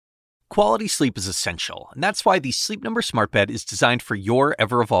Quality sleep is essential, and that's why the Sleep Number Smart Bed is designed for your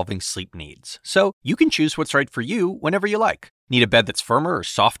ever-evolving sleep needs. So you can choose what's right for you whenever you like. Need a bed that's firmer or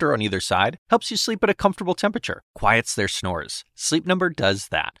softer on either side? Helps you sleep at a comfortable temperature, quiets their snores. Sleep Number does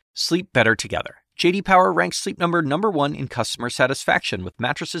that. Sleep better together. J.D. Power ranks Sleep Number #1 in customer satisfaction with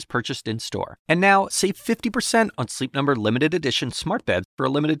mattresses purchased in-store. And now, save 50% on Sleep Number limited edition smart beds for a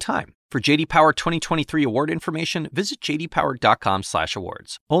limited time. For J.D. Power 2023 award information, visit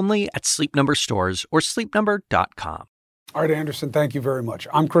jdpower.com/awards. Only at Sleep Number stores or sleepnumber.com. All right, Anderson, thank you very much.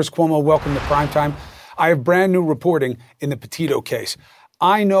 I'm Chris Cuomo. Welcome to Primetime. I have brand new reporting in the Petito case.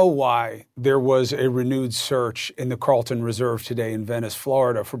 I know why there was a renewed search in the Carlton Reserve today in Venice,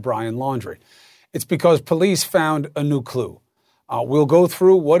 Florida for Brian Laundrie. It's because police found a new clue. We'll go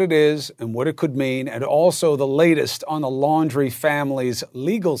through what it is and what it could mean, and also the latest on the Laundrie family's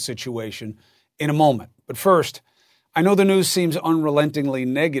legal situation in a moment. But first, I know the news seems unrelentingly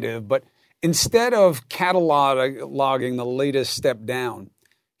negative, but instead of cataloging the latest step down,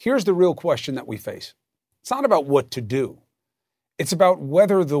 here's the real question that we face. It's not about what to do. It's about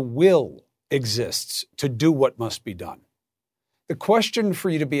whether the will exists to do what must be done. The question for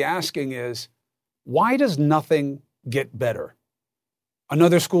you to be asking is, why does nothing get better?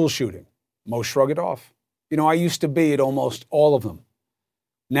 Another school shooting. Most shrug it off. I used to be at almost all of them.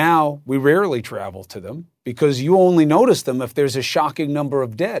 Now we rarely travel to them because you only notice them if there's a shocking number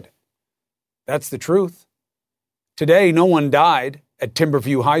of dead. That's the truth. Today, no one died at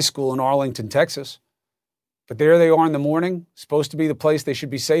Timberview High School in Arlington, Texas. But there they are in the morning, supposed to be the place they should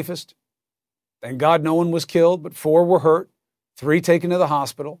be safest. Thank God no one was killed, but 4 were hurt, 3 taken to the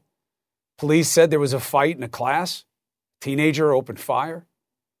hospital. Police said there was a fight in a class. A teenager opened fire.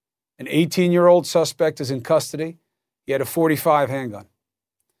 An 18-year-old suspect is in custody. He had a .45 handgun.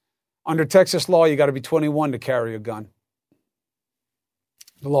 Under Texas law, you got to be 21 to carry a gun.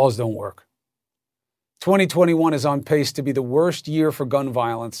 The laws don't work. 2021 is on pace to be the worst year for gun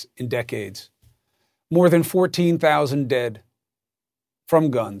violence in decades. More than 14,000 dead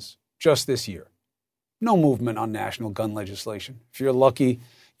from guns just this year. No movement on national gun legislation. If you're lucky,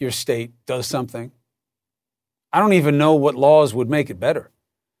 your state does something. I don't even know what laws would make it better.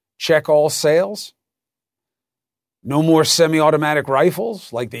 Check all sales? No more semi-automatic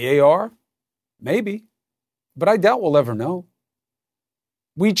rifles like the AR? Maybe, but I doubt we'll ever know.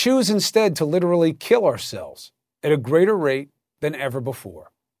 We choose instead to literally kill ourselves at a greater rate than ever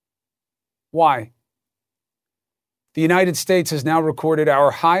before. Why? The United States has now recorded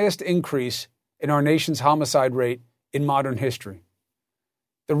our highest increase in our nation's homicide rate in modern history.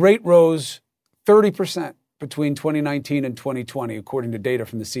 The rate rose 30% between 2019 and 2020, according to data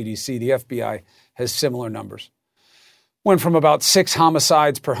from the CDC. The FBI has similar numbers. Went from about 6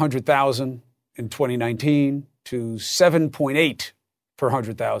 homicides per 100,000 in 2019 to 7.8 per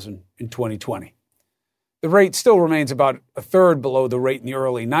 100,000 in 2020. The rate still remains about a third below the rate in the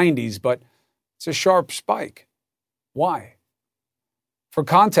early 90s, but it's a sharp spike. Why? For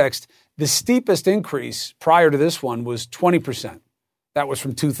context, the steepest increase prior to this one was 20%. That was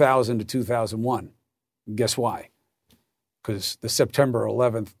from 2000 to 2001. And guess why? Because the September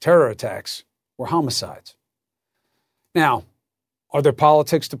 11th terror attacks were homicides. Now, are there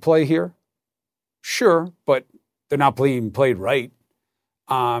politics to play here? Sure, but they're not being played right.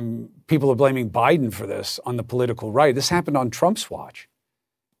 People are blaming Biden for this on the political right. This happened on Trump's watch.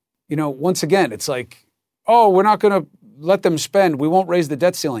 Once again, it's like, oh, we're not going to let them spend. We won't raise the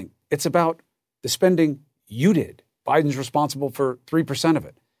debt ceiling. It's about the spending you did. Biden's responsible for 3% of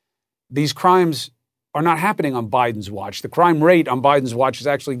it. These crimes are not happening on Biden's watch. The crime rate on Biden's watch is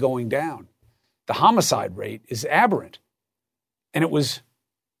actually going down. The homicide rate is aberrant. And it was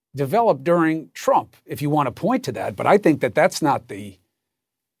developed during Trump, if you want to point to that. But I think that that's not the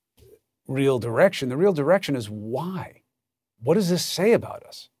real direction. The real direction is why. What does this say about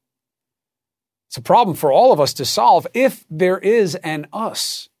us? It's a problem for all of us to solve if there is an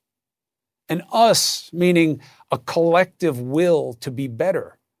us. An us meaning a collective will to be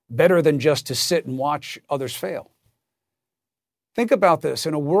better than just to sit and watch others fail. Think about this.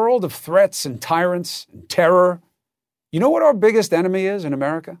 In a world of threats and tyrants and terror, you know what our biggest enemy is in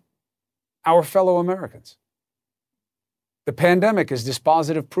America? Our fellow Americans. The pandemic is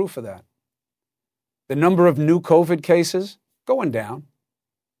dispositive proof of that. The number of new COVID cases going down.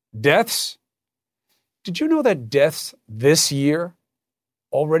 Deaths. Did you know that deaths this year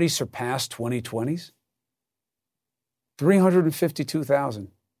already surpassed 2020's?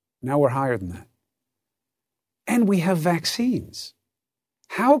 352,000. Now we're higher than that. And we have vaccines.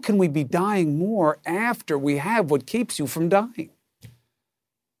 How can we be dying more after we have what keeps you from dying?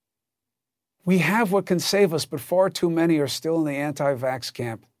 We have what can save us, but far too many are still in the anti-vax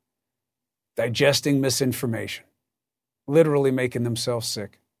camp. digesting misinformation, literally making themselves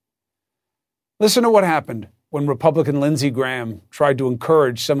sick. Listen to what happened when Republican Lindsey Graham tried to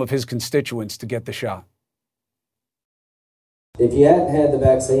encourage some of his constituents to get the shot. If you hadn't had the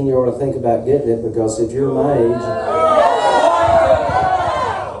vaccine, you ought to think about getting it, because if you're my age,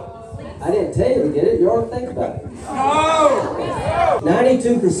 I didn't tell you to get it, you ought to think about it.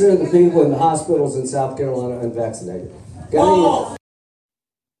 92% of the people in the hospitals in South Carolina are unvaccinated. Got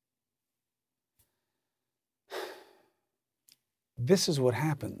This is what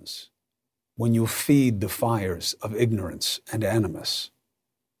happens when you feed the fires of ignorance and animus.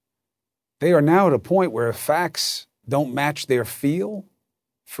 They are now at a point where if facts don't match their feel,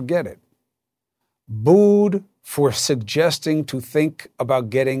 forget it. Booed for suggesting to think about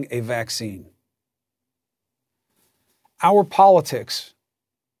getting a vaccine. Our politics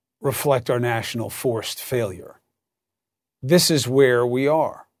reflect our national forced failure. This is where we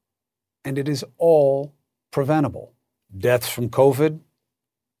are, and it is all preventable. Deaths from COVID,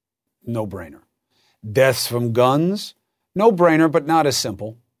 no brainer. Deaths from guns, no brainer, but not as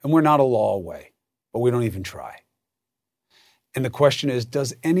simple. And we're not a law away, but we don't even try. And the question is,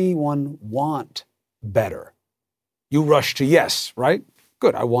 does anyone want better? You rush to yes, right?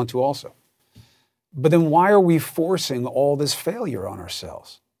 Good, I want to also. But then why are we forcing all this failure on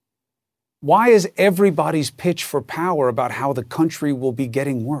ourselves? Why is everybody's pitch for power about how the country will be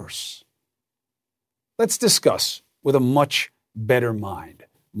getting worse? Let's discuss with a much better mind.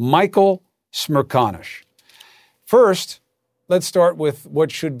 Michael Smerconish. First, let's start with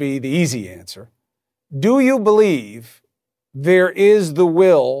what should be the easy answer. Do you believe there is the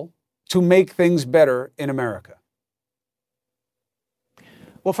will to make things better in America?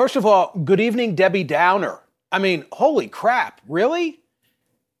 Well, first of all, good evening, Debbie Downer. I mean, holy crap, really?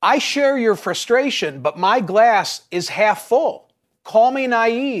 I share your frustration, but my glass is half full. Call me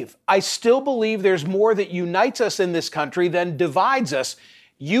naive. I still believe there's more that unites us in this country than divides us.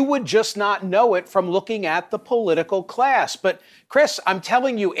 You would just not know it from looking at the political class. But Chris, I'm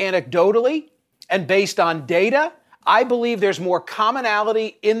telling you anecdotally and based on data, I believe there's more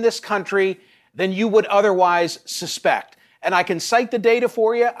commonality in this country than you would otherwise suspect. And I can cite the data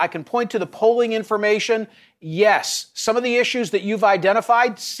for you. I can point to the polling information. Yes, some of the issues that you've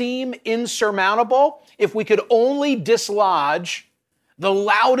identified seem insurmountable if we could only dislodge the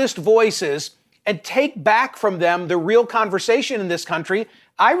loudest voices and take back from them the real conversation in this country.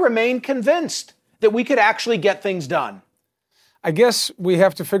 I remain convinced that we could actually get things done. I guess we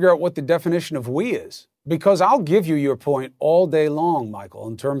have to figure out what the definition of we is, because I'll give you your point all day long, Michael,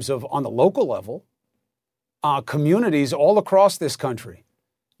 in terms of on the local level, communities all across this country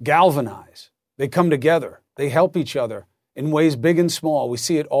galvanize. They come together. They help each other in ways big and small. We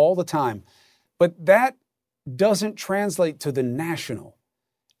see it all the time. But that doesn't translate to the national.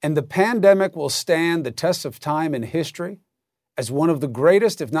 And the pandemic will stand the test of time in history as one of the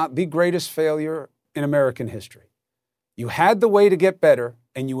greatest, if not the greatest failure in American history. You had the way to get better,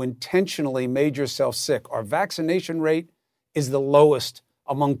 and you intentionally made yourself sick. Our vaccination rate is the lowest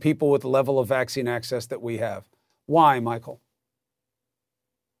among people with the level of vaccine access that we have. Why, Michael?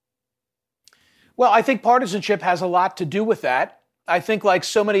 Well, I think partisanship has a lot to do with that. I think like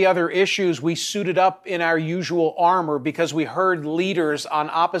so many other issues, we suited up in our usual armor because we heard leaders on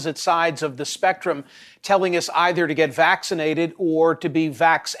opposite sides of the spectrum telling us either to get vaccinated or to be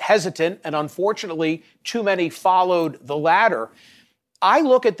vax hesitant. And unfortunately, too many followed the latter. I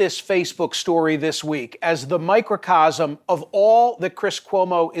look at this Facebook story this week as the microcosm of all that Chris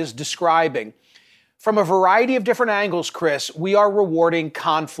Cuomo is describing. From a variety of different angles, Chris, we are rewarding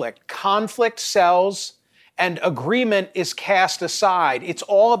conflict. Conflict sells and agreement is cast aside. It's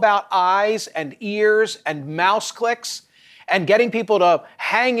all about eyes and ears and mouse clicks and getting people to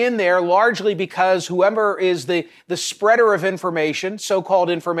hang in there, largely because whoever is the spreader of information, so-called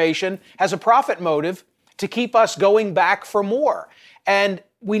information, has a profit motive to keep us going back for more. And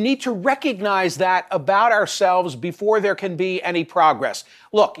we need to recognize that about ourselves before there can be any progress.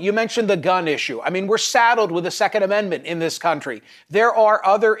 Look, you mentioned the gun issue. I mean, we're saddled with the Second Amendment in this country. There are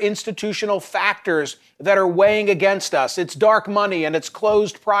other institutional factors that are weighing against us. It's dark money and it's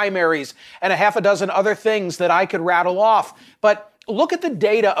closed primaries and a half a dozen other things that I could rattle off. But look at the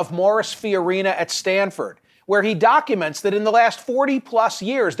data of Morris Fiorina at Stanford, where he documents that in the last 40 plus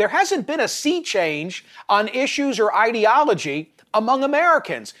years, there hasn't been a sea change on issues or ideology among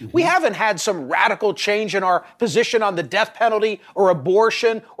Americans. We haven't had some radical change in our position on the death penalty or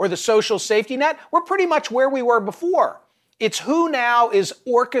abortion or the social safety net. We're pretty much where we were before. It's who now is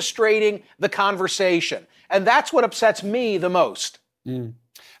orchestrating the conversation. And that's what upsets me the most.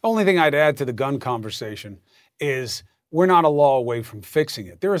 Only thing I'd add to the gun conversation is we're not a law away from fixing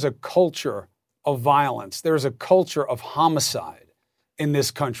it. There is a culture of violence. There is a culture of homicide in this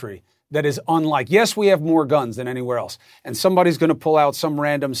country that is unlike. Yes, we have more guns than anywhere else. And somebody's going to pull out some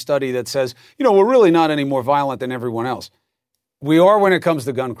random study that says, we're really not any more violent than everyone else. We are when it comes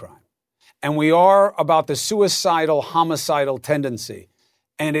to gun crime. And we are about the suicidal, homicidal tendency.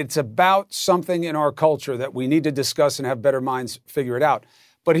 And it's about something in our culture that we need to discuss and have better minds figure it out.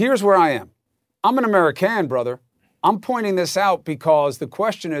 But here's where I am. I'm an American, brother. I'm pointing this out because the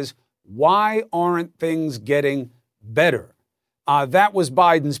question is, why aren't things getting better? That was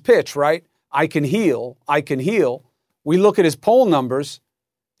Biden's pitch, right? I can heal. I can heal. We look at his poll numbers.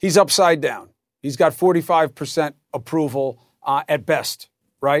 He's upside down. He's got 45% approval at best,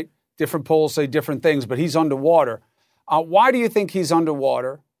 right? Different polls say different things, but he's underwater. Why do you think he's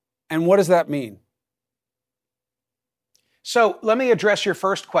underwater? And what does that mean? So let me address your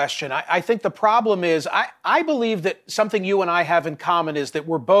first question. I think the problem is I believe that something you and I have in common is that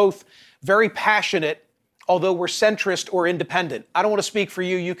we're both very passionate, although we're centrist or independent. I don't want to speak for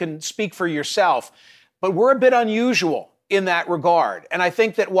you. You can speak for yourself. But we're a bit unusual in that regard. And I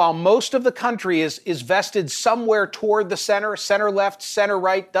think that while most of the country is vested somewhere toward the center left, center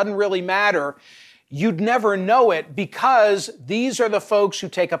right, doesn't really matter, you'd never know it because these are the folks who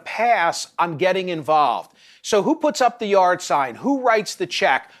take a pass on getting involved. So who puts up the yard sign? Who writes the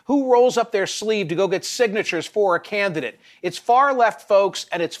check? Who rolls up their sleeve to go get signatures for a candidate? It's far left folks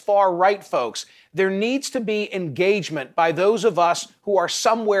and it's far right folks. There needs to be engagement by those of us who are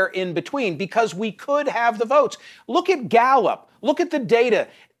somewhere in between because we could have the votes. Look at Gallup. Look at the data.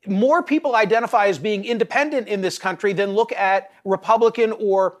 More people identify as being independent in this country than look at Republican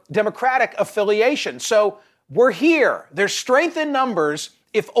or Democratic affiliation. So we're here. There's strength in numbers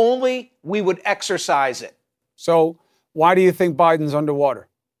if only we would exercise it. So why do you think Biden's underwater?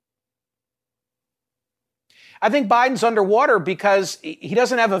 I think Biden's underwater because he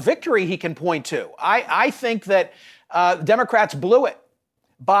doesn't have a victory he can point to. I think that Democrats blew it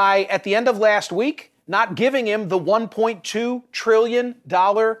by, at the end of last week, not giving him the $1.2 trillion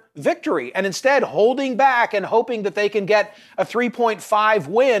victory and instead holding back and hoping that they can get a 3.5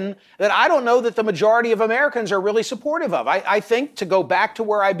 win that I don't know that the majority of Americans are really supportive of. I think, to go back to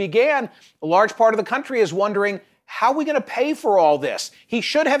where I began, a large part of the country is wondering, how are we going to pay for all this? He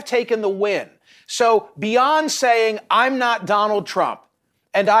should have taken the win. So beyond saying, I'm not Donald Trump,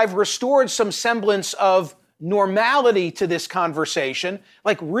 and I've restored some semblance of normality to this conversation,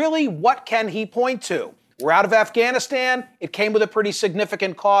 like really, what can he point to? We're out of Afghanistan. It came with a pretty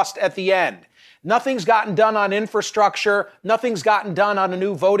significant cost at the end. Nothing's gotten done on infrastructure. Nothing's gotten done on a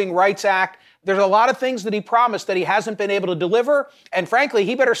new Voting Rights Act. There's a lot of things that he promised that he hasn't been able to deliver. And frankly,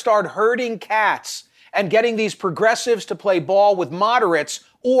 he better start herding cats and getting these progressives to play ball with moderates,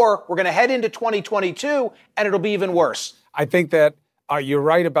 or we're going to head into 2022 and it'll be even worse. I think that you're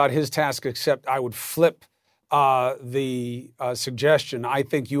right about his task, except I would flip the suggestion. I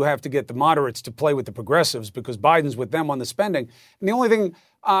think you have to get the moderates to play with the progressives because Biden's with them on the spending. And the only thing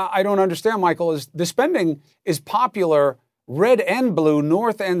I don't understand, Michael, is the spending is popular red and blue,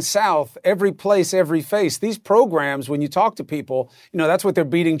 north and south, every place, every face. These programs, when you talk to people, that's what they're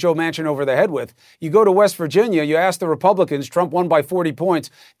beating Joe Manchin over the head with. You go to West Virginia, you ask the Republicans, Trump won by 40 points.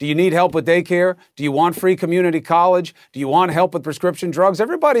 Do you need help with daycare? Do you want free community college? Do you want help with prescription drugs?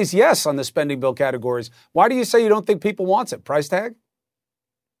 Everybody's yes on the spending bill categories. Why do you say you don't think people want it? Price tag?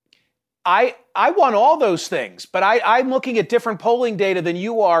 I want all those things, but I'm looking at different polling data than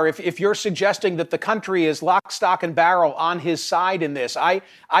you are if you're suggesting that the country is lock, stock, and barrel on his side in this. I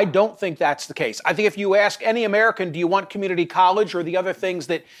don't think that's the case. I think if you ask any American, do you want community college or the other things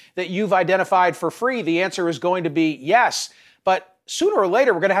that you've identified for free, the answer is going to be yes. But sooner or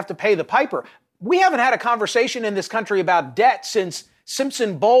later, we're going to have to pay the piper. We haven't had a conversation in this country about debt since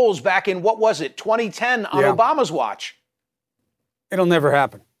Simpson Bowles back in, 2010 on Obama's watch. It'll never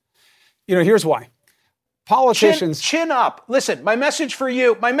happen. Here's why. Politicians chin up. Listen, my message for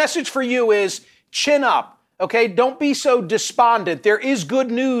you is chin up. Okay, don't be so despondent. There is good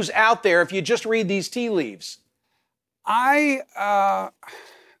news out there if you just read these tea leaves. I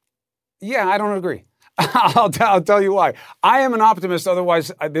don't agree. I'll tell you why. I am an optimist.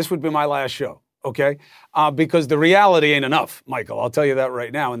 Otherwise, this would be my last show. Okay, because the reality ain't enough, Michael. I'll tell you that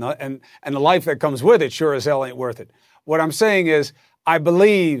right now. And the life that comes with it sure as hell ain't worth it. What I'm saying is, I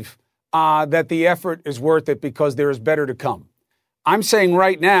believe that the effort is worth it because there is better to come. I'm saying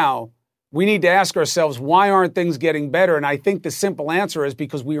right now, we need to ask ourselves, why aren't things getting better? And I think the simple answer is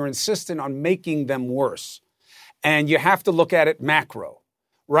because we are insistent on making them worse. And you have to look at it macro.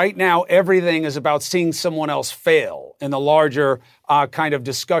 Right now, everything is about seeing someone else fail in the larger kind of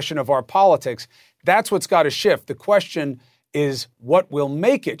discussion of our politics. That's what's got to shift. The question is what will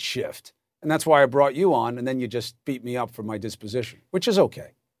make it shift? And that's why I brought you on, and then you just beat me up for my disposition, which is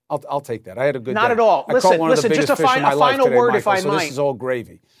okay. I'll take that. I had a good day. Not at all. I caught one of the Listen, just biggest a fish in my life final today, word, Michael, if I so might. this is all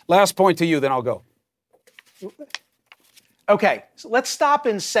gravy. Last point to you, then I'll go. Okay, so let's stop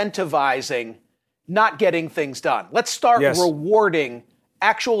incentivizing not getting things done. Let's start rewarding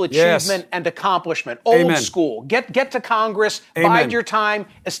actual achievement and accomplishment. Old school. Get to Congress, bide your time,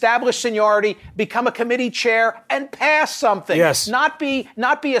 establish seniority, become a committee chair, and pass something. Yes. Not be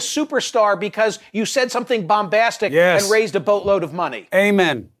a superstar because you said something bombastic and raised a boatload of money.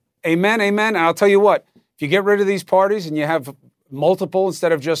 Amen. Amen, amen. And I'll tell you what, if you get rid of these parties and you have multiple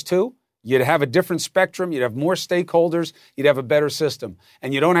instead of just two, you'd have a different spectrum, you'd have more stakeholders, you'd have a better system.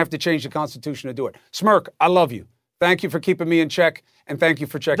 And you don't have to change the Constitution to do it. Smirk, I love you. Thank you for keeping me in check, and thank you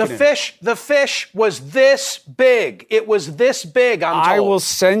for checking in. The fish was this big. It was this big, I'm told. I will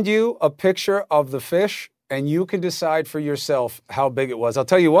send you a picture of the fish, and you can decide for yourself how big it was. I'll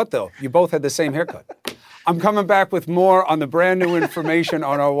tell you what, though, you both had the same haircut. I'm coming back with more on the brand new information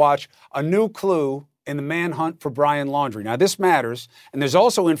on our watch, a new clue in the manhunt for Brian Laundrie. Now, this matters, and there's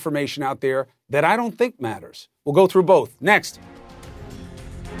also information out there that I don't think matters. We'll go through both. Next.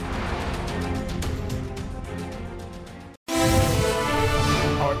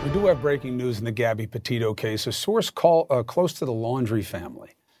 All right, we do have breaking news in the Gabby Petito case. A source close to the Laundrie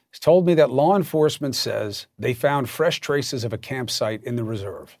family has told me that law enforcement says they found fresh traces of a campsite in the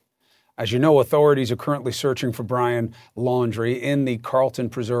reserve. As you know, authorities are currently searching for Brian Laundrie in the Carlton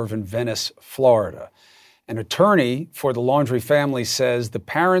Preserve in Venice, Florida. An attorney for the Laundrie family says the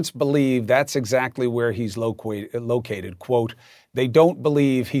parents believe that's exactly where he's located. Quote, they don't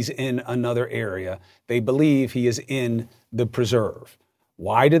believe he's in another area. They believe he is in the preserve.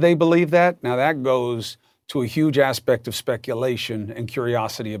 Why do they believe that? Now, that goes to a huge aspect of speculation and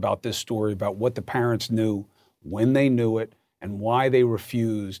curiosity about this story, about what the parents knew, when they knew it, and why they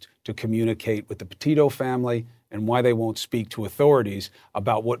refused to communicate with the Petito family and why they won't speak to authorities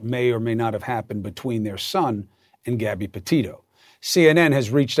about what may or may not have happened between their son and Gabby Petito. CNN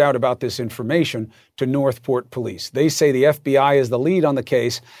has reached out about this information to Northport Police. They say the FBI is the lead on the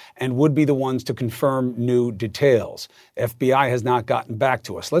case and would be the ones to confirm new details. FBI has not gotten back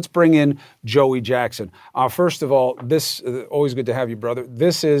to us. Let's bring in Joey Jackson. First of all, always good to have you, brother.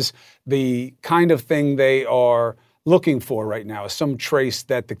 This is the kind of thing they are looking for right now, some trace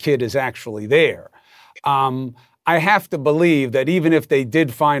that the kid is actually there. I have to believe that even if they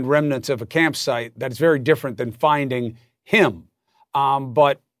did find remnants of a campsite, that's very different than finding him.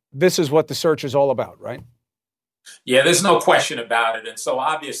 But this is what the search is all about, right? Yeah, there's no question about it. And so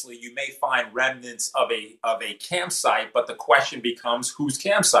obviously you may find remnants of a campsite, but the question becomes whose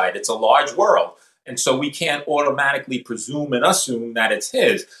campsite? It's a large world. And so we can't automatically presume and assume that it's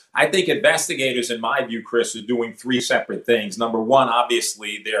his. I think investigators, in my view, Chris, are doing three separate things. Number one,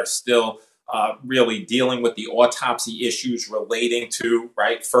 obviously, they're still really dealing with the autopsy issues relating to,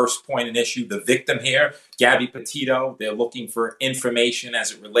 right, first point and issue, the victim here, Gabby Petito. They're looking for information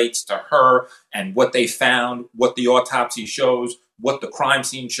as it relates to her and what they found, what the autopsy shows, what the crime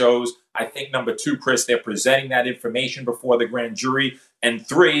scene shows. I think number two, Chris, they're presenting that information before the grand jury. And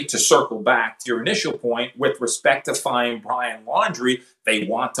three, to circle back to your initial point, with respect to finding Brian Laundrie, they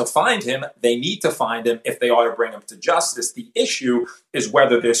want to find him. They need to find him if they are to bring him to justice. The issue is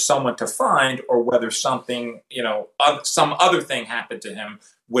whether there's someone to find or whether something, some other thing happened to him,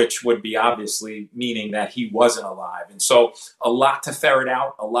 which would be obviously meaning that he wasn't alive. And so a lot to ferret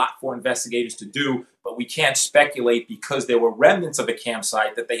out, a lot for investigators to do, but we can't speculate because there were remnants of a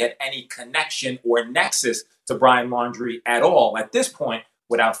campsite that they had any connection or nexus to Brian Laundrie at all at this point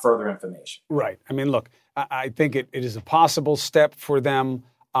without further information. Right. I mean, look, I think it is a possible step for them,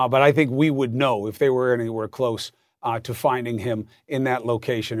 but I think we would know if they were anywhere close to finding him in that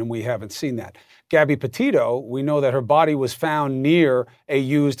location, and we haven't seen that. Gabby Petito, we know that her body was found near a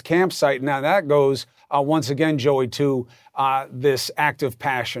used campsite. Now that goes, once again, Joey, to this act of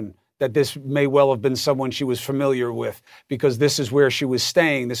passion, that this may well have been someone she was familiar with because this is where she was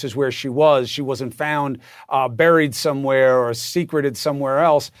staying. This is where she was. She wasn't found buried somewhere or secreted somewhere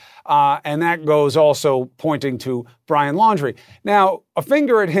else. And that goes also pointing to Brian Laundrie. Now, a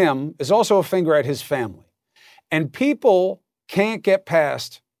finger at him is also a finger at his family. And people can't get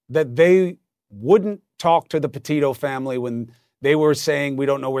past that they wouldn't talk to the Petito family when they were saying we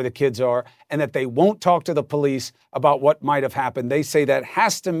don't know where the kids are, and that they won't talk to the police about what might have happened. They say that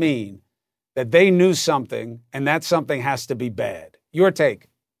has to mean that they knew something, and that something has to be bad. Your take?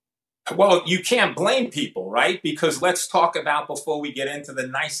 Well, you can't blame people, right? Because let's talk about, before we get into the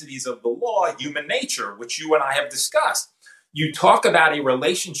niceties of the law, human nature, which you and I have discussed. You talk about a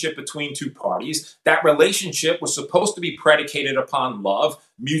relationship between two parties. That relationship was supposed to be predicated upon love,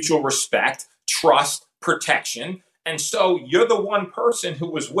 mutual respect, trust, protection. And so you're the one person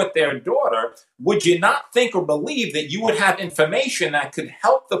who was with their daughter. Would you not think or believe that you would have information that could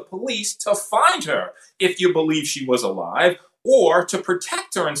help the police to find her if you believe she was alive, or to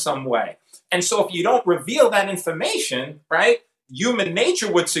protect her in some way? And so if you don't reveal that information, right, human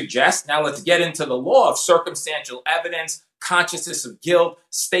nature would suggest, now let's get into the law of circumstantial evidence, consciousness of guilt,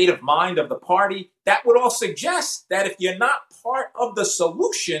 state of mind of the party. That would all suggest that if you're not part of the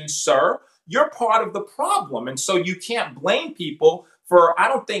solution, sir, you're part of the problem. And so you can't blame people for, I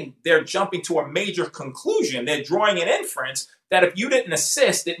don't think they're jumping to a major conclusion. They're drawing an inference that if you didn't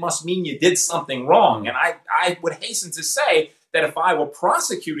assist, it must mean you did something wrong. And I would hasten to say that if I were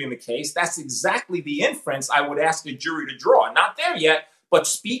prosecuting the case, that's exactly the inference I would ask the jury to draw. Not there yet, but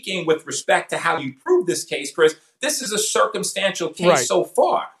speaking with respect to how you prove this case, Chris, this is a circumstantial case so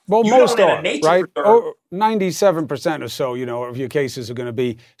far. Well, most are, right? 97% or so, of your cases are going to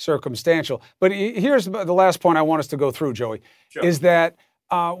be circumstantial. But here's the last point I want us to go through, Joey, is that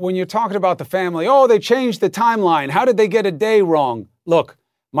when you're talking about the family, they changed the timeline. How did they get a day wrong? Look,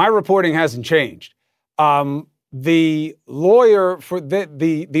 my reporting hasn't changed. The lawyer for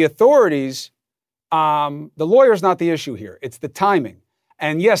the authorities, the lawyer's not the issue here. It's the timing.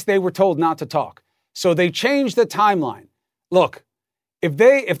 And yes, they were told not to talk. So they changed the timeline. Look, if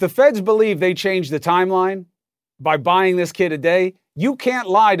the feds believe they changed the timeline by buying this kid a day, you can't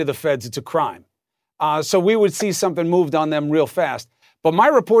lie to the feds. It's a crime. So we would see something moved on them real fast. But my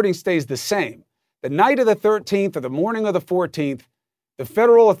reporting stays the same. The night of the 13th or the morning of the 14th, the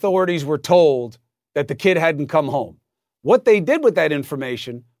federal authorities were told that the kid hadn't come home. What they did with that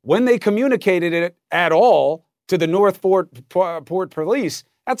information, when they communicated it at all to the North Port Police,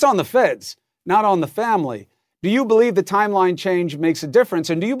 that's on the feds, not on the family. Do you believe the timeline change makes a difference?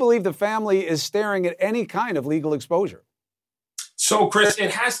 And do you believe the family is staring at any kind of legal exposure? So, Chris,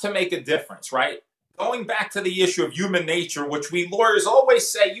 it has to make a difference, right? Going back to the issue of human nature, which we lawyers always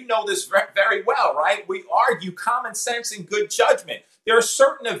say, you know this very well, right? We argue common sense and good judgment. There are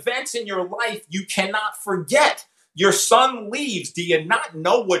certain events in your life you cannot forget. Your son leaves. Do you not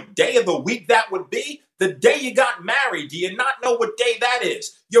know what day of the week that would be? The day you got married. Do you not know what day that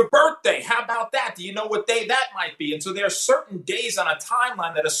is? Your birthday. How about that? Do you know what day that might be? And so there are certain days on a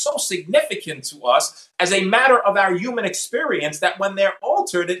timeline that are so significant to us as a matter of our human experience that when they're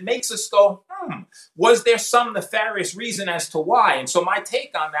altered, it makes us go, was there some nefarious reason as to why? And so my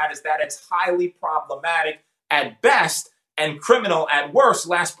take on that is that it's highly problematic at best and criminal at worst.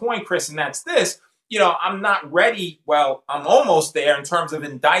 Last point, Chris, and that's this. I'm not ready. Well, I'm almost there in terms of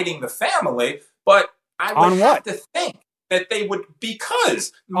indicting the family, but I would have to think that they would,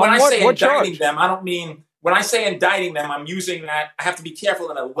 because when I say indicting them, I don't mean, when I say indicting them, I'm using that, I have to be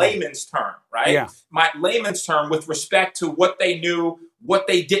careful in a layman's term, right? Yeah. My layman's term with respect to what they knew, what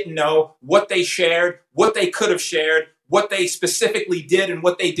they didn't know, what they shared, what they could have shared, what they specifically did and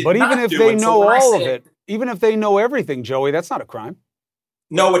what they did not do. But even if they know all of it, even if they know everything, Joey, that's not a crime.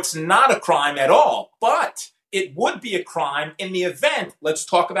 No, it's not a crime at all, but it would be a crime in the event, let's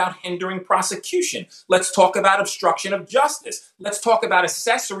talk about hindering prosecution. Let's talk about obstruction of justice. Let's talk about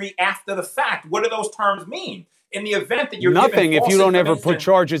accessory after the fact. What do those terms mean? In the event that you're nothing if you don't ever put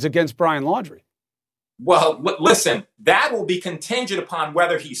charges against Brian Laundrie. Well, listen, that will be contingent upon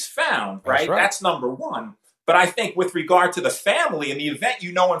whether he's found, right? That's number one. But I think with regard to the family, in the event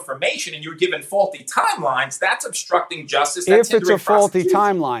you know information and you're given faulty timelines, that's obstructing justice. That's if it's a faulty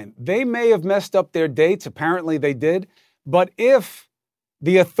timeline, they may have messed up their dates. Apparently they did. But if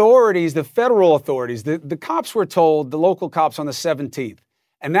the authorities, the federal authorities, the cops were told, the local cops on the 17th,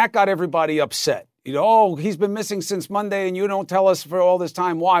 and that got everybody upset. He's been missing since Monday and you don't tell us for all this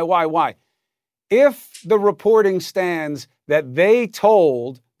time. Why? If the reporting stands that they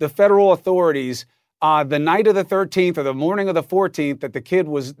told the federal authorities the night of the 13th or the morning of the 14th that the kid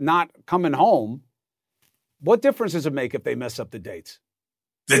was not coming home, what difference does it make if they mess up the dates?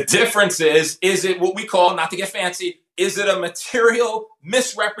 The difference is it what we call, not to get fancy, is it a material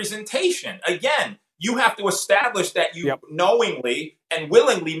misrepresentation? Again, you have to establish that you knowingly and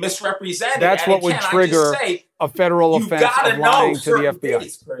willingly misrepresented. That's what would trigger a federal offense of lying to the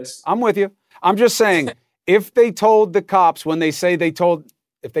FBI. Dates, I'm with you. I'm just saying, if they told the cops when they say they told...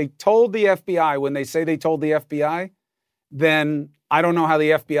 If they told the FBI when they say they told the FBI, then I don't know how the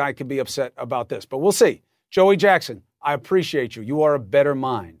FBI could be upset about this. But we'll see. Joey Jackson, I appreciate you. You are a better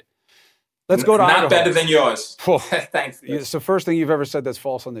mind. Let's go to Idaho. Not better than yours. Thanks. It's the first thing you've ever said that's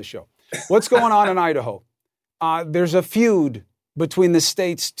false on this show. What's going on in Idaho? There's a feud between the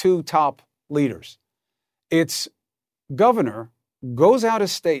state's two top leaders. It's governor goes out of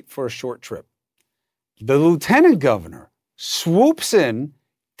state for a short trip. The lieutenant governor swoops in,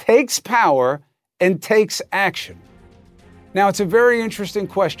 takes power, and takes action. Now, it's a very interesting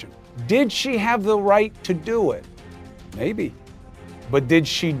question. Did she have the right to do it? Maybe. But did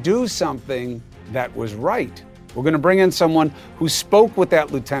she do something that was right? We're going to bring in someone who spoke with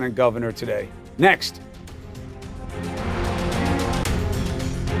that lieutenant governor today. Next.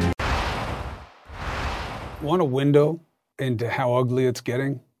 Want a window into how ugly it's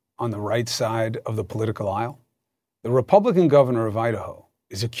getting on the right side of the political aisle? The Republican governor of Idaho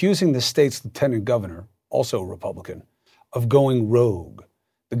is accusing the state's lieutenant governor, also Republican, of going rogue.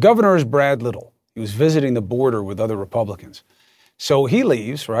 The governor is Brad Little. He was visiting the border with other Republicans. So he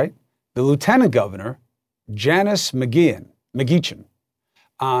leaves, right? The lieutenant governor, Janice McGeachin,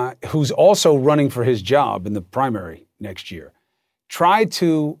 who's also running for his job in the primary next year, tried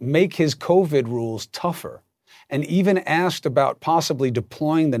to make his COVID rules tougher and even asked about possibly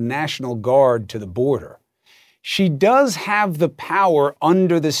deploying the National Guard to the border. She does have the power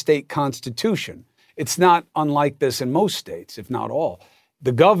under the state constitution. It's not unlike this in most states, if not all.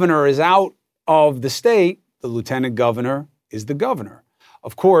 The governor is out of the state. The lieutenant governor is the governor.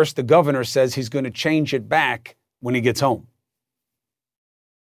 Of course, the governor says he's going to change it back when he gets home.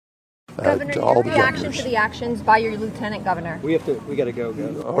 Governor, your reaction to the actions by your lieutenant governor? We got to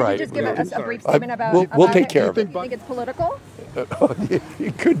go. All right. Can you just give us a brief statement about We'll take care of it. You think it's political?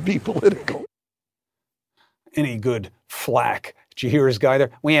 It could be political. Any good flack. Did you hear his guy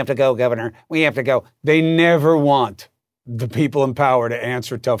there? We have to go, Governor. We have to go. They never want the people in power to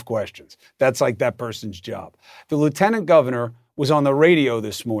answer tough questions. That's like that person's job. The lieutenant governor was on the radio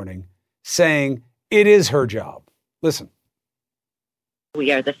this morning saying it is her job. Listen.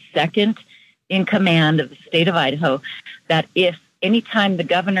 We are the second in command of the state of Idaho, that if anytime the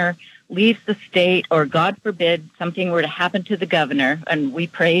governor leaves the state or, God forbid, something were to happen to the governor, and we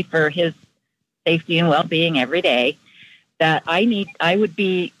pray for his safety and well-being every day, that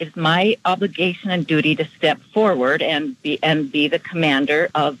it's my obligation and duty to step forward and be the commander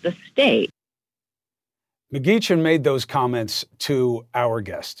of the state. McGeachin made those comments to our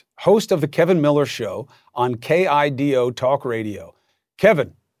guest, host of the Kevin Miller Show on KIDO Talk Radio.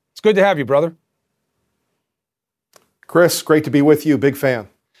 Kevin, it's good to have you, brother. Chris, great to be with you. Big fan.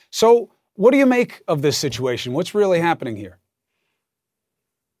 So what do you make of this situation? What's really happening here?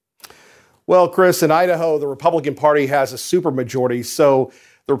 Well, Chris, in Idaho, the Republican Party has a supermajority. So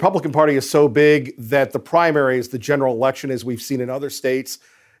the Republican Party is so big that the primary is the general election, as we've seen in other states.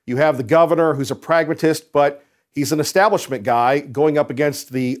 You have the governor, who's a pragmatist, but he's an establishment guy, going up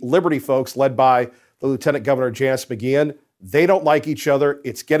against the Liberty folks led by the Lieutenant Governor Janice McGeachin. They don't like each other.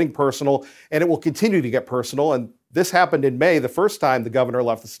 It's getting personal, and it will continue to get personal. And this happened in May, the first time the governor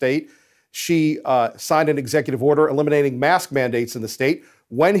left the state. She signed an executive order eliminating mask mandates in the state.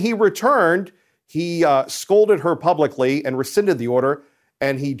 When he returned, he scolded her publicly and rescinded the order,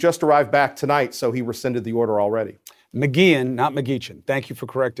 and he just arrived back tonight, so he rescinded the order already. McGeachin, not McGeachin. Thank you for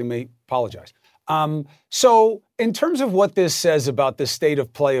correcting me. Apologize. So in terms of what this says about the state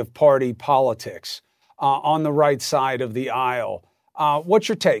of play of party politics on the right side of the aisle, what's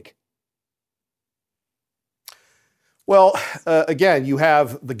your take? Well, again, you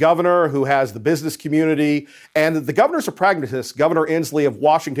have the governor who has the business community, and the governor's a pragmatist. Governor Inslee of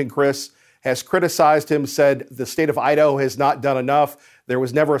Washington, Chris, has criticized him, said the state of Idaho has not done enough. There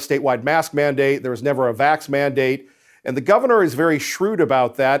was never a statewide mask mandate. There was never a vax mandate. And the governor is very shrewd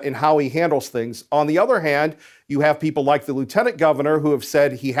about that in how he handles things. On the other hand, you have people like the lieutenant governor who have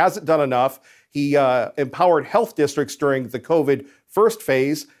said he hasn't done enough. He empowered health districts during the COVID first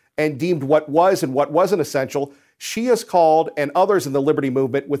phase and deemed what was and what wasn't essential. She has called, and others in the Liberty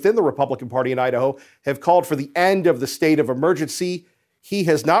movement within the Republican Party in Idaho have called for the end of the state of emergency. He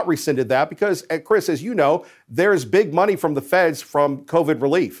has not rescinded that because, Chris, as you know, there's big money from the feds from COVID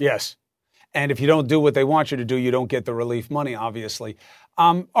relief. Yes. And if you don't do what they want you to do, you don't get the relief money, obviously.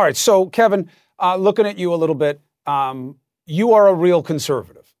 All right. So, Kevin, looking at you a little bit, you are a real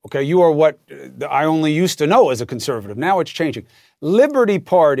conservative. Okay. You are what I only used to know as a conservative. Now it's changing. Liberty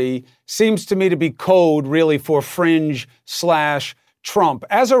Party seems to me to be code really for fringe/Trump.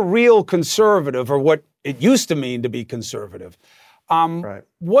 As a real conservative, or what it used to mean to be conservative, right.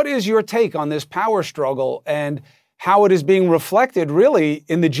 What is your take on this power struggle and how it is being reflected really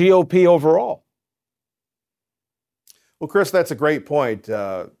in the GOP overall? Well, Chris, that's a great point.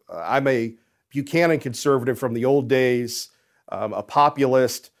 I'm a Buchanan conservative from the old days, a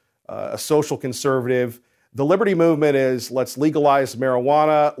populist, a social conservative. The Liberty movement is let's legalize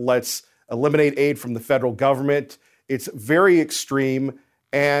marijuana, let's eliminate aid from the federal government. It's very extreme,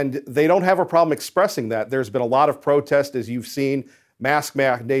 And they don't have a problem expressing that. There's been a lot of protest, as you've seen, mask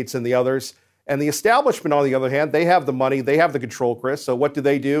mandates and the others. And the establishment, on the other hand, they have the money, they have the control, Chris. So what do?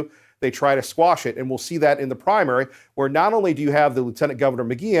 They try to squash it. And we'll see that in the primary, where not only do you have the Lieutenant Governor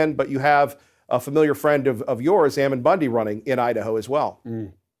McGeehan, but you have a familiar friend of yours, Ammon Bundy, running in Idaho as well.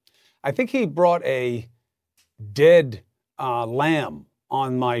 I think he brought a dead lamb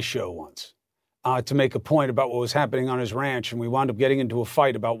on my show once to make a point about what was happening on his ranch. And we wound up getting into a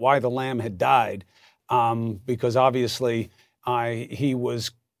fight about why the lamb had died, because obviously he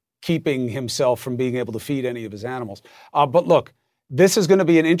was keeping himself from being able to feed any of his animals. But look, this is going to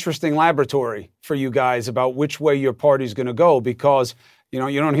be an interesting laboratory for you guys about which way your party's going to go, because, you know,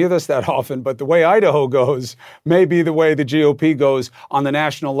 you don't hear this that often, but the way Idaho goes may be the way the GOP goes on the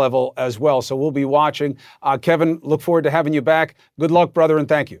national level as well. So we'll be watching. Kevin, look forward to having you back. Good luck, brother, and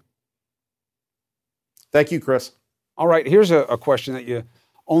thank you. Thank you, Chris. All right, here's a question that you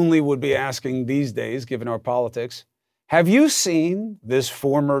only would be asking these days, given our politics. Have you seen this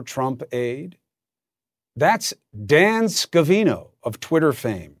former Trump aide? That's Dan Scavino of Twitter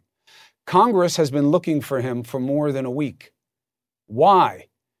fame. Congress has been looking for him for more than a week. Why?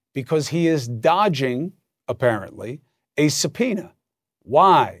 Because he is dodging, apparently, a subpoena.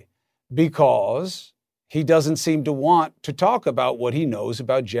 Why? Because he doesn't seem to want to talk about what he knows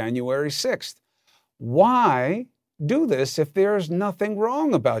about January 6th. Why do this if there's nothing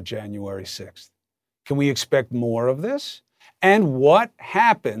wrong about January 6th? Can we expect more of this? And what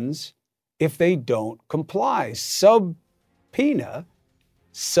happens if they don't comply? Subpoena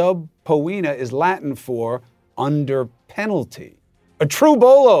is Latin for under penalty. A true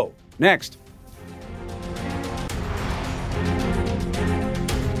bolo. Next.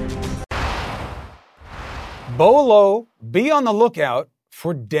 Bolo, be on the lookout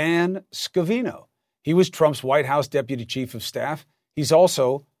for Dan Scavino. He was Trump's White House deputy chief of staff. He's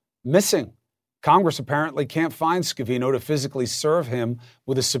also missing. Congress apparently can't find Scavino to physically serve him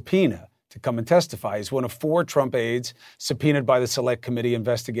with a subpoena to come and testify. He's one of 4 Trump aides subpoenaed by the Select Committee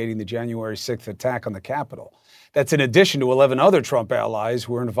investigating the January 6th attack on the Capitol. That's in addition to 11 other Trump allies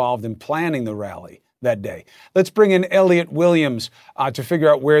who were involved in planning the rally that day. Let's bring in Elliot Williams to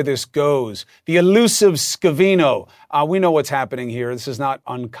figure out where this goes. The elusive Scavino. We know what's happening here. This is not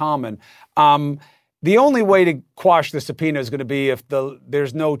uncommon. The only way to quash the subpoena is going to be if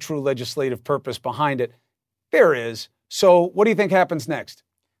there's no true legislative purpose behind it. There is. So what do you think happens next?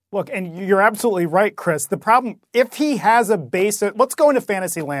 Look, and you're absolutely right, Chris. The problem, if he has a basic, let's go into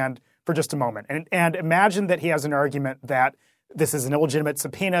fantasy land for just a moment and imagine that he has an argument that this is an illegitimate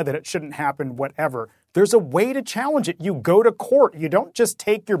subpoena, that it shouldn't happen, whatever. There's a way to challenge it. You go to court. You don't just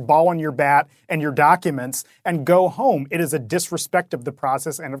take your ball and your bat and your documents and go home. It is a disrespect of the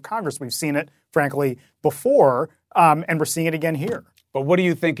process and of Congress. We've seen it, frankly, before, and we're seeing it again here. But what do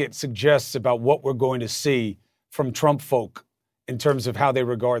you think it suggests about what we're going to see from Trump folk in terms of how they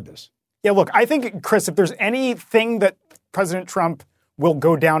regard this? Yeah, look, I think, Chris, if there's anything that President Trump will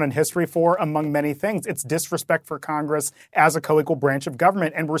go down in history for, among many things, it's disrespect for Congress as a co-equal branch of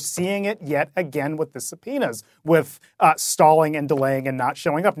government. And we're seeing it yet again with the subpoenas, with stalling and delaying and not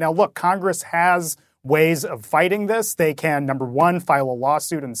showing up. Now, look, Congress has ways of fighting this. They can, number one, file a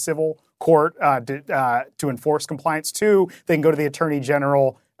lawsuit in civil court to enforce compliance. 2, they can go to the Attorney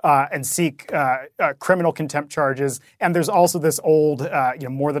General and seek criminal contempt charges. And there's also this old,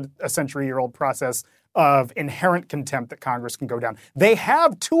 more than a century-year-old process of inherent contempt that Congress can go down. They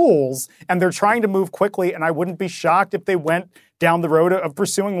have tools, and they're trying to move quickly, and I wouldn't be shocked if they went down the road of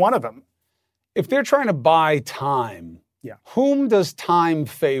pursuing one of them. If they're trying to buy time, whom does time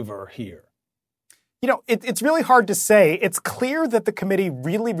favor here? You know, it's really hard to say. It's clear that the committee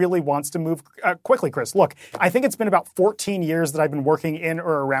really, really wants to move quickly, Chris. Look, I think it's been about 14 years that I've been working in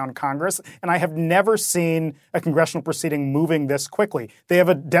or around Congress, and I have never seen a congressional proceeding moving this quickly. They have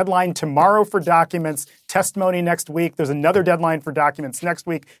a deadline tomorrow for documents, testimony next week. There's another deadline for documents next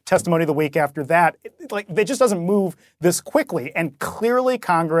week, testimony the week after that. It just doesn't move this quickly. And clearly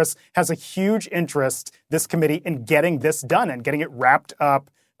Congress has a huge interest, this committee, in getting this done and getting it wrapped up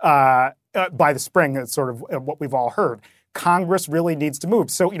by the spring. That's sort of what we've all heard. Congress really needs to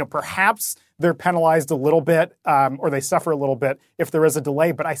move. So, perhaps they're penalized a little bit or they suffer a little bit if there is a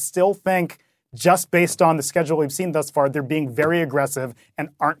delay. But I still think, just based on the schedule we've seen thus far, they're being very aggressive and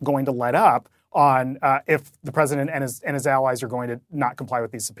aren't going to let up on if the president and his allies are going to not comply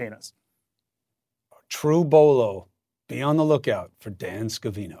with these subpoenas. True bolo. Be on the lookout for Dan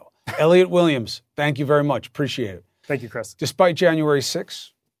Scavino. Elliot Williams, thank you very much. Appreciate it. Thank you, Chris. Despite January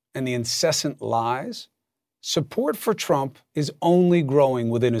 6th and the incessant lies, support for Trump is only growing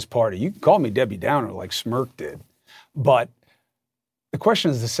within his party. You can call me Debbie Downer like Smirk did, but The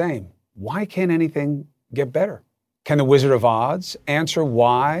question is the same. Why can't anything get better? Can the Wizard of Oz answer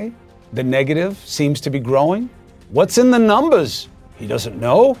why the negative seems to be growing? What's in the numbers? He doesn't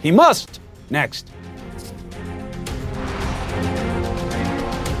know. He must. Next.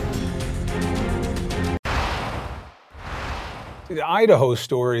 The Idaho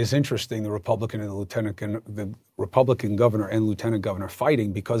story is interesting. The Republican governor and lieutenant governor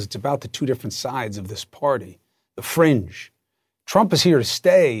fighting because it's about the two different sides of this party, the fringe. Trump is here to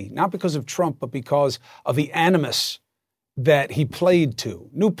stay, not because of Trump, but because of the animus that he played to.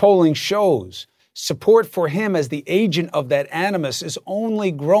 New polling shows support for him as the agent of that animus is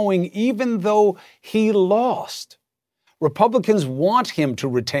only growing even though he lost. Republicans want him to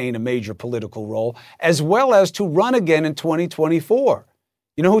retain a major political role as well as to run again in 2024.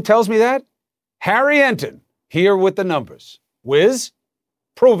 You know who tells me that? Harry Enton, here with the numbers. Wiz,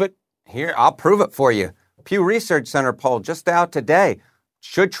 prove it. Here, I'll prove it for you. Pew Research Center poll just out today.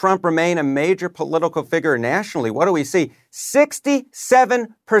 Should Trump remain a major political figure nationally? What do we see?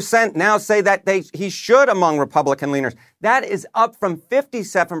 67% now say that he should among Republican leaners. That is up from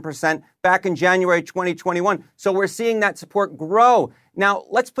 57% back in January 2021. So we're seeing that support grow. Now,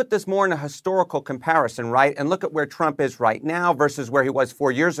 let's put this more in a historical comparison, right? And look at where Trump is right now versus where he was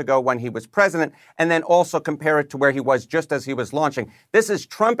 4 years ago when he was president, and then also compare it to where he was just as he was launching. This is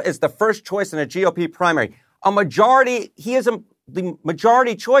Trump as the first choice in a GOP primary. A majority, the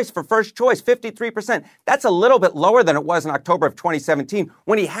majority choice for first choice, 53%. That's a little bit lower than it was in October of 2017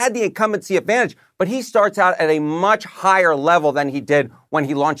 when he had the incumbency advantage, but he starts out at a much higher level than he did when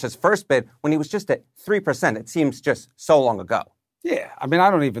he launched his first bid, when he was just at 3%. It seems just so long ago. Yeah, I mean,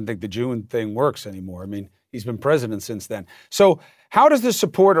 I don't even think the June thing works anymore. I mean, he's been president since then. So how does the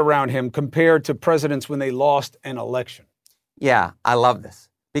support around him compare to presidents when they lost an election? Yeah, I love this.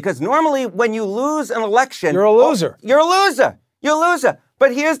 Because normally when you lose an election... You're a loser. You're a loser. You're a loser.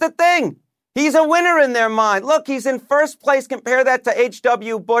 But here's the thing. He's a winner in their mind. Look, he's in first place. Compare that to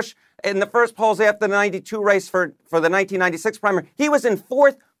H.W. Bush in the first polls after the 92 race for the 1996 primary. He was in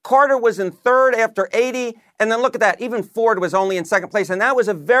fourth. Carter was in third after 80. And then look at that. Even Ford was only in second place. And that was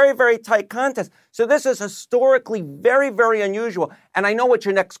a very, very tight contest. So this is historically very, very unusual. And I know what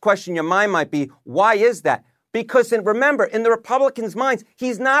your next question in your mind might be. Why is that? Because remember, in the Republicans' minds,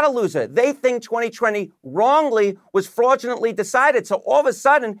 he's not a loser. They think 2020 wrongly was fraudulently decided. So all of a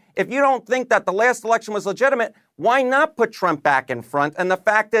sudden, if you don't think that the last election was legitimate, why not put Trump back in front? And the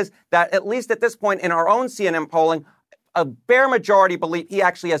fact is that at least at this point in our own CNN polling, a bare majority believe he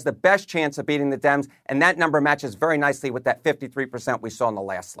actually has the best chance of beating the Dems. And that number matches very nicely with that 53% we saw in the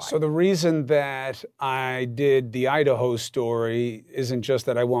last slide. So the reason that I did the Idaho story isn't just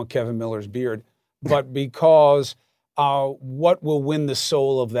that I want Kevin Miller's beard, but because what will win the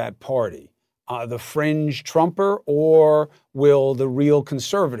soul of that party? The fringe Trumper or will the real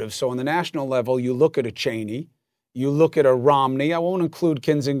conservatives? So on the national level, you look at a Cheney, you look at a Romney. I won't include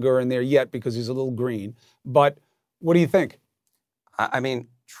Kinzinger in there yet because he's a little green. But what do you think? I mean,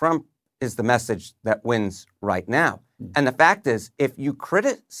 Trump is the message that wins right now. And the fact is, if you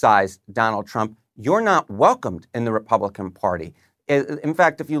criticize Donald Trump, you're not welcomed in the Republican Party. In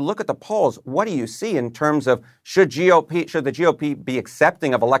fact, if you look at the polls, what do you see in terms of should the GOP be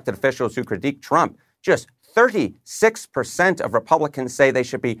accepting of elected officials who critique Trump? Just 36% of Republicans say they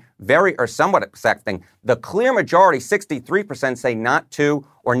should be very or somewhat accepting. The clear majority, 63%, say not to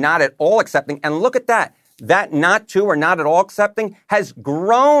or not at all accepting. And look at that. That not to or not at all accepting has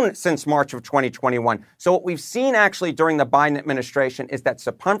grown since March of 2021. So what we've seen actually during the Biden administration is that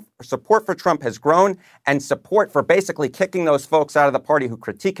support for Trump has grown and support for basically kicking those folks out of the party who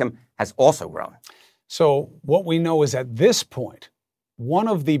critique him has also grown. So what we know is at this point, one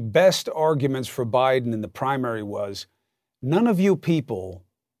of the best arguments for Biden in the primary was none of you people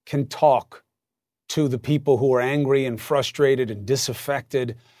can talk to the people who are angry and frustrated and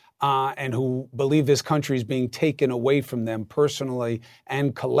disaffected and who believe this country is being taken away from them personally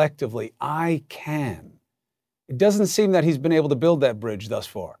and collectively. I can. It doesn't seem that he's been able to build that bridge thus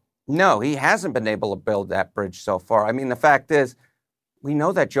far. No, he hasn't been able to build that bridge so far. I mean, the fact is, we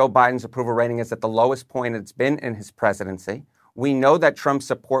know that Joe Biden's approval rating is at the lowest point it's been in his presidency. We know that Trump's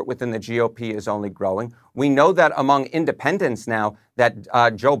support within the GOP is only growing. We know that among independents now that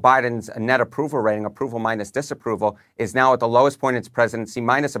Joe Biden's net approval rating, approval minus disapproval, is now at the lowest point in its presidency,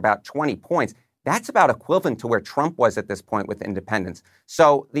 minus about 20 points. That's about equivalent to where Trump was at this point with independents.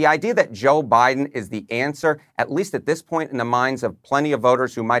 So the idea that Joe Biden is the answer, at least at this point in the minds of plenty of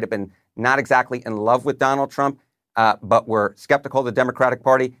voters who might have been not exactly in love with Donald Trump, but were skeptical of the Democratic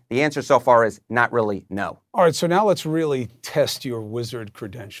Party, the answer so far is not really no. All right, so now let's really test your wizard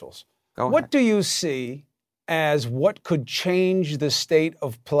credentials. Go ahead. What do you see as what could change the state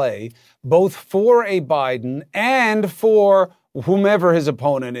of play, both for a Biden and for whomever his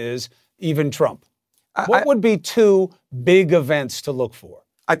opponent is, even Trump? What would be two big events to look for?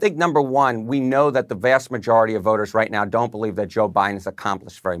 I think, number one, we know that the vast majority of voters right now don't believe that Joe Biden has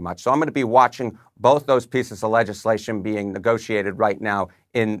accomplished very much. So I'm going to be watching both those pieces of legislation being negotiated right now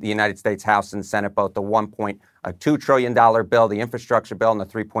in the United States House and Senate, both the $1.2 trillion bill, the infrastructure bill, and the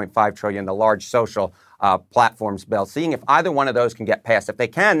 $3.5 trillion, the large social platforms bill, seeing if either one of those can get passed. If they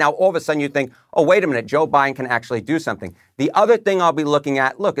can, now all of a sudden you think, oh, wait a minute, Joe Biden can actually do something. The other thing I'll be looking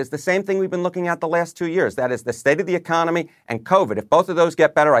at, is the same thing we've been looking at the last 2 years. That is the state of the economy and COVID. If both of those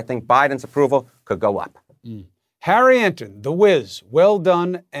get better, I think Biden's approval could go up. Harry Anton, the whiz, well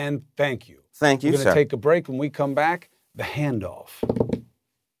done and thank you. Thank you, We're sir. going to take a break. When we come back, the handoff.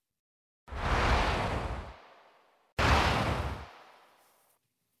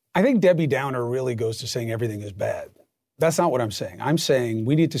 I think Debbie Downer really goes to saying everything is bad. That's not what I'm saying. I'm saying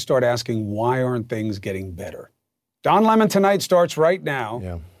we need to start asking, why aren't things getting better? Don Lemon Tonight starts right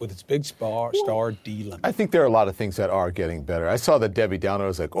now with its big star D. Lemon. I think there are a lot of things that are getting better. I saw that Debbie Downer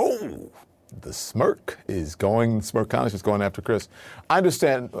was like, oh, the smirk contest is going after Chris. I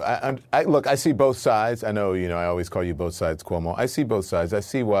understand. Look, I see both sides. I know, I always call you both sides, Cuomo. I see both sides. I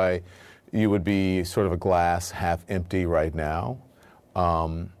see why you would be sort of a glass half empty right now.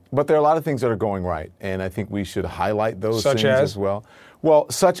 But there are a lot of things that are going right, and I think we should highlight those things as well. Well,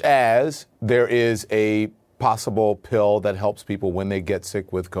 such as there is a possible pill that helps people when they get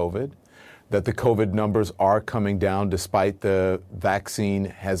sick with COVID, that the COVID numbers are coming down despite the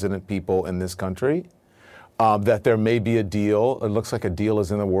vaccine-hesitant people in this country, that there may be a deal. It looks like a deal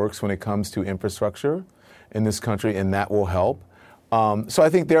is in the works when it comes to infrastructure in this country, and that will help. So I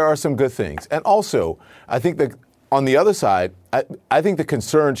think there are some good things. And also, I think that on the other side, I think the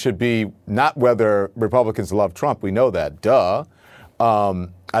concern should be not whether Republicans love Trump. We know that, duh.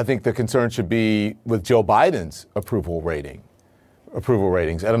 I think the concern should be with Joe Biden's approval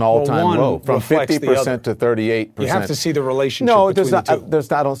ratings at an all-time low, from 50% to 38%. You have to see the relationship. No, between the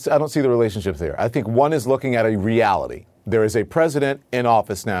two. I don't see the relationship there. I think one is looking at a reality. There is a president in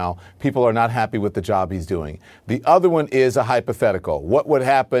office now. People are not happy with the job he's doing. The other one is a hypothetical. What would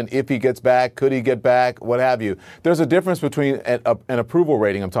happen if he gets back? Could he get back? What have you? There's a difference between an approval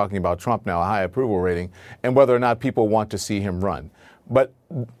rating, I'm talking about Trump now, a high approval rating, and whether or not people want to see him run. But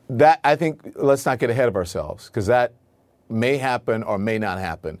that, I think, let's not get ahead of ourselves, because that may happen or may not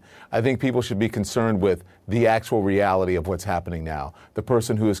happen. I think people should be concerned with the actual reality of what's happening now. The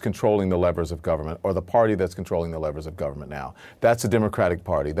person who is controlling the levers of government, or the party that's controlling the levers of government now. That's the Democratic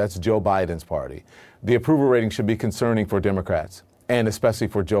Party. That's Joe Biden's party. The approval rating should be concerning for Democrats, and especially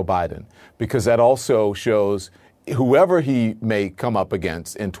for Joe Biden, because that also shows whoever he may come up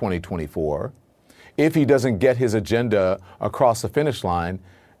against in 2024, if he doesn't get his agenda across the finish line,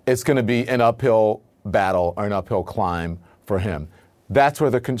 it's going to be an uphill battle or an uphill climb for him. That's where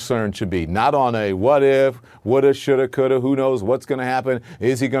the concern should be. Not on a what if, woulda, shoulda, coulda, who knows what's going to happen.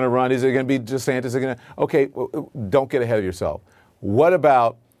 Is he going to run? Is it going to be DeSantis? Okay, don't get ahead of yourself. What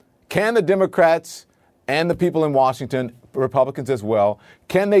about, can the Democrats and the people in Washington, Republicans as well,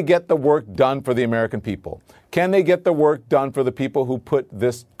 can they get the work done for the American people? Can they get the work done for the people who put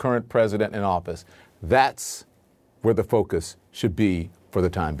this current president in office? That's where the focus should be for the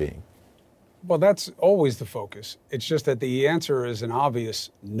time being. Well, that's always the focus. It's just that the answer is an obvious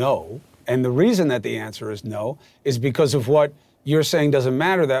no. And the reason that the answer is no is because of what you're saying doesn't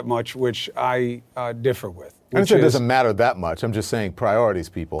matter that much, which I differ with. I didn't say it doesn't matter that much. I'm just saying priorities,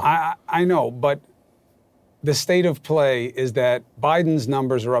 people. I know, but the state of play is that Biden's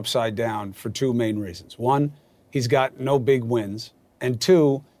numbers are upside down for two main reasons. One, he's got no big wins. And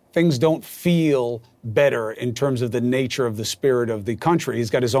two, things don't feel better in terms of the nature of the spirit of the country. He's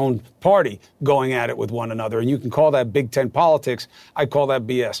got his own party going at it with one another. And you can call that Big Ten politics. I call that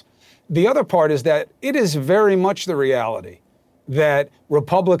BS. The other part is that it is very much the reality that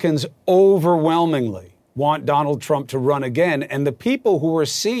Republicans overwhelmingly want Donald Trump to run again. And the people who are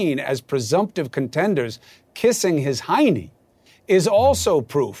seen as presumptive contenders kissing his hiney is also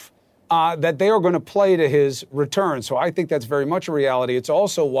proof that they are going to play to his return. So I think that's very much a reality. It's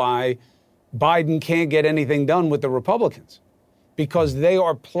also why Biden can't get anything done with the Republicans, because they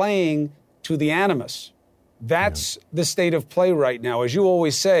are playing to the animus. That's the state of play right now. As you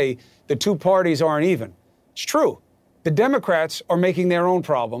always say, the two parties aren't even. It's true. The Democrats are making their own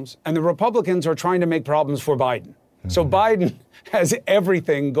problems, and the Republicans are trying to make problems for Biden. So Biden has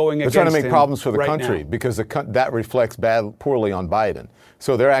everything going against him. They're trying to make problems for the country now, because that reflects poorly on Biden.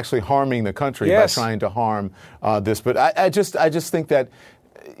 So they're actually harming the country by trying to harm this. But I just think that,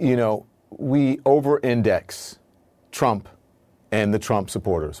 we over-index Trump and the Trump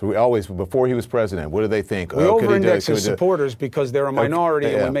supporters. We always, before he was president, what do they think? We over-index his supporters because they're a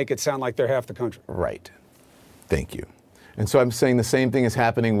minority and we make it sound like they're half the country. Right. Thank you. And so I'm saying the same thing is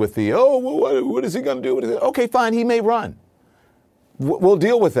happening with the, what is he going to do? Okay, fine, he may run. We'll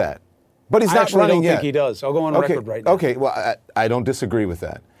deal with that. But he's not running yet. I don't think he does. I'll go on record right now. Okay, well, I don't disagree with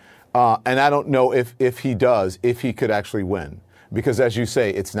that. And I don't know if he does, if he could actually win. Because as you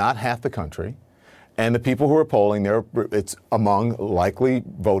say, it's not half the country. And the people who are polling, it's among likely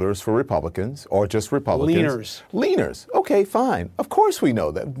voters for Republicans or just Republicans. Leaners. Okay, fine. Of course we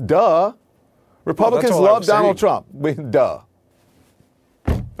know that. Duh. Republicans love Donald Trump. Duh.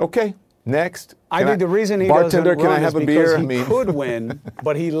 Okay, next. I think the reason he doesn't run is because he could win,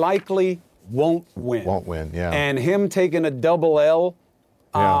 but he likely won't win. Won't win, yeah. And him taking a double L,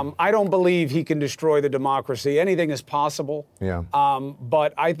 I don't believe he can destroy the democracy. Anything is possible. Yeah.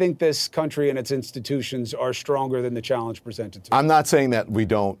 But I think this country and its institutions are stronger than the challenge presented to us. I'm not saying that we're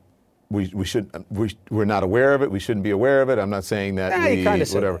not aware of it. We shouldn't be aware of it. I'm not saying that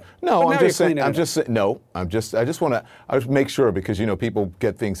whatever. No, I just want to make sure because people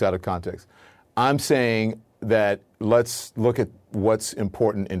get things out of context. I'm saying that let's look at what's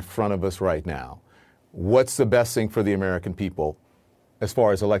important in front of us right now. What's the best thing for the American people as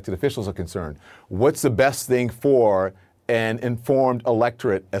far as elected officials are concerned? What's the best thing for an informed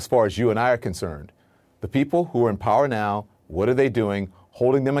electorate as far as you and I are concerned? The people who are in power now, what are they doing?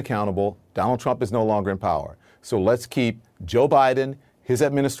 Holding them accountable. Donald Trump is no longer in power. So let's keep Joe Biden, his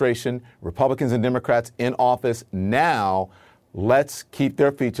administration, Republicans and Democrats in office now. Let's keep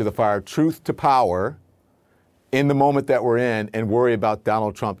their feet to the fire, truth to power in the moment that we're in, and worry about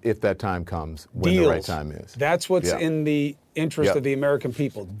Donald Trump if that time comes, when the right time is. That's what's in the interest of the American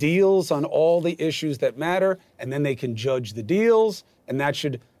people. Deals on all the issues that matter, and then they can judge the deals, and that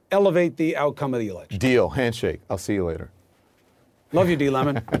should elevate the outcome of the election. Deal, handshake. I'll see you later. Love you, D.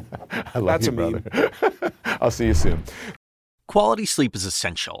 Lemon. I love you, brother. I'll see you soon. Quality sleep is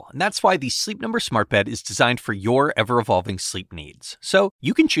essential, and that's why the Sleep Number Smart Bed is designed for your ever-evolving sleep needs. So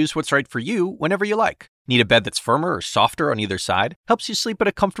you can choose what's right for you whenever you like. Need a bed that's firmer or softer on either side? Helps you sleep at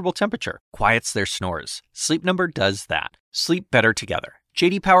a comfortable temperature. Quiets their snores. Sleep Number does that. Sleep better together.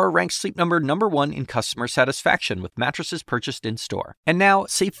 J.D. Power ranks Sleep Number #1 in customer satisfaction with mattresses purchased in-store. And now,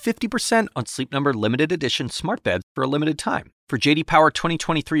 save 50% on Sleep Number limited edition smart beds for a limited time. For J.D. Power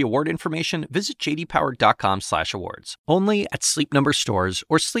 2023 award information, visit jdpower.com/awards. Only at Sleep Number stores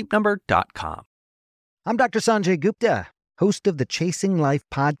or sleepnumber.com. I'm Dr. Sanjay Gupta, host of the Chasing Life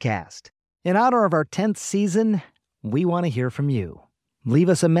podcast. In honor of our 10th season, we want to hear from you. Leave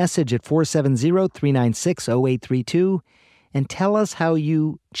us a message at 470-396-0832 and tell us how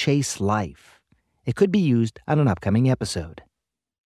you chase life. It could be used on an upcoming episode.